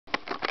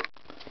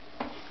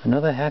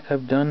Another hack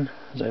I've done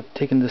is I've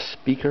taken this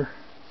speaker,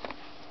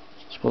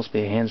 it's supposed to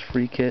be a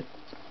hands-free kit,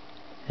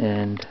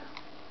 and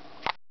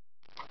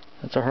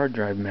that's a hard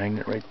drive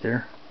magnet right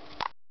there.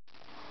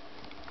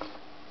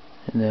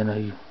 And then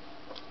I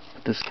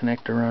put this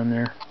connector on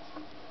there,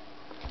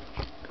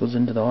 goes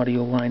into the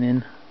audio line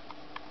in.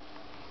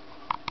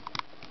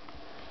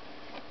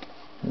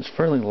 It's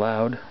fairly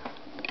loud.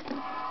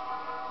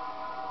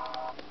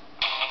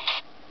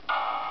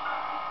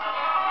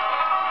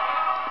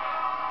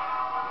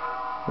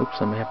 Oops,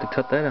 I may have to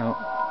cut that out.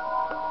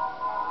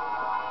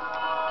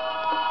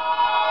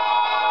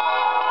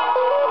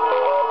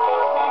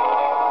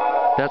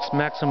 That's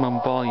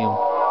maximum volume.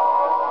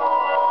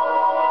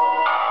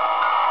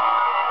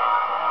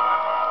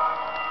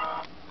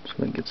 Just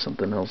gonna get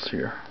something else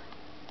here.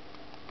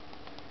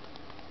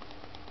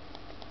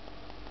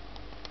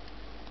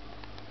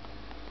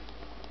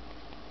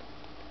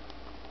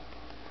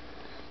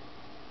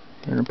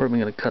 And I'm probably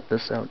gonna cut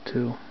this out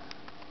too.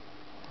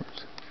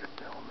 Where's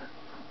the element?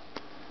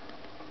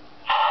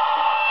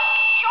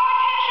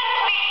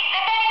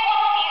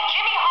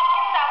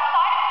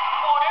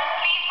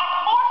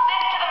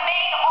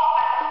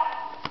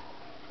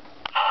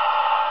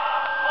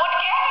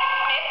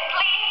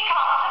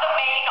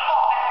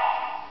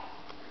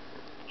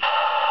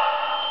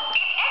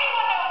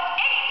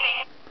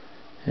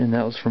 And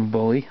that was from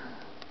Bully.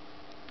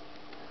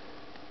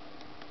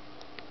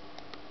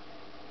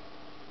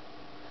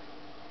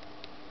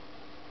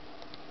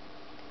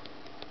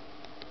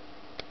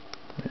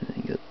 And then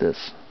you get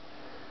this.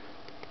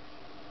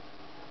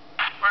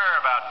 We're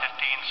about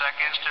 15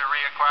 seconds to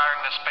reacquiring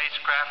the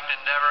spacecraft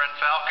Endeavour and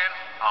Falcon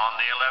on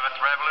the 11th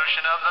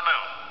revolution of the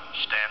moon.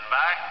 Stand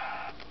by.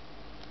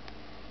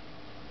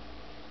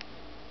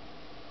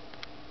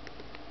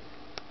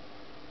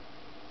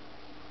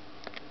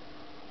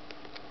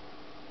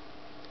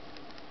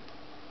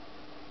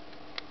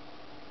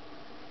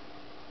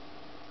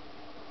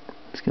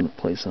 It's going to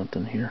play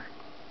something here.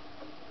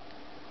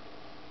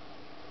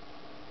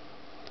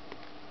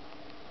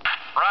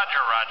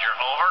 Roger, Roger,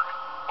 over.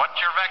 What's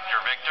your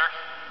vector, Victor?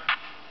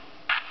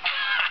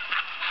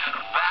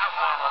 That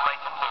one will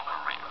make the blooper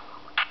real.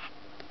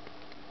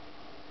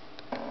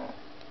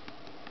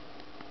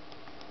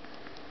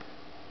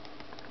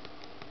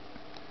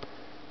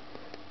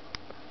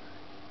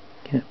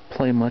 Can't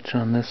play much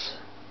on this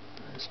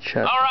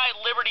chat. Alright,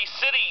 Liberty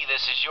City,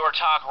 this is your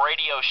talk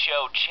radio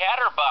show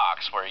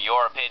Chatterbox, where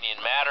your opinion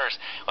matters.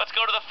 Let's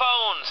go to the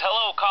phones.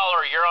 Hello,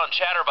 caller, you're on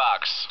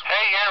Chatterbox. Hey,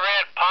 you ever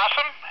had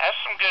possum? That's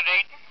some good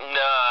eating.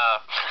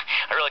 Nah,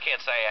 I really can't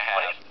say I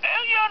have.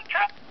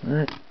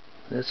 Alright,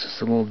 that's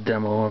just a little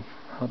demo of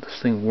how this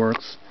thing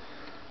works.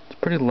 It's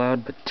pretty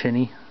loud but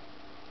tinny.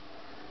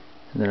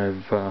 And then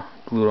I've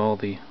glued all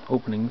the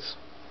openings.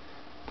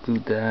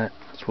 Glued that.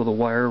 That's where the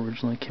wire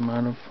originally came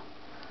out of.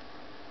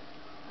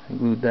 I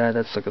glued that.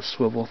 That's like a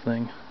swivel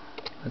thing.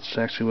 That's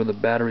actually where the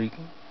battery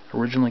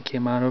originally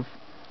came out of.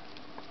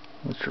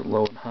 That's your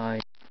low and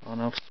high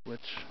on-off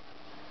switch.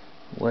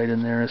 Light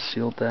in there. I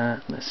sealed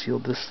that, and I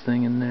sealed this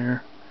thing in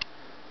there.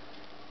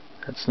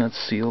 That's not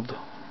sealed.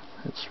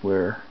 It's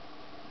where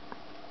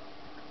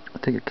I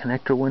think a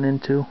connector went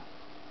into,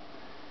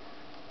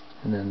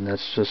 and then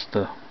that's just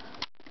the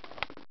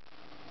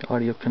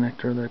audio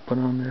connector that I put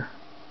on there.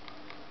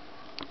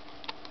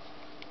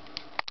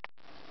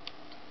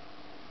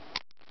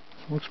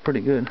 Looks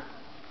pretty good.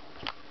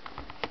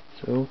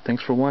 So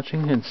thanks for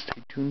watching, and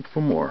stay tuned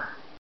for more.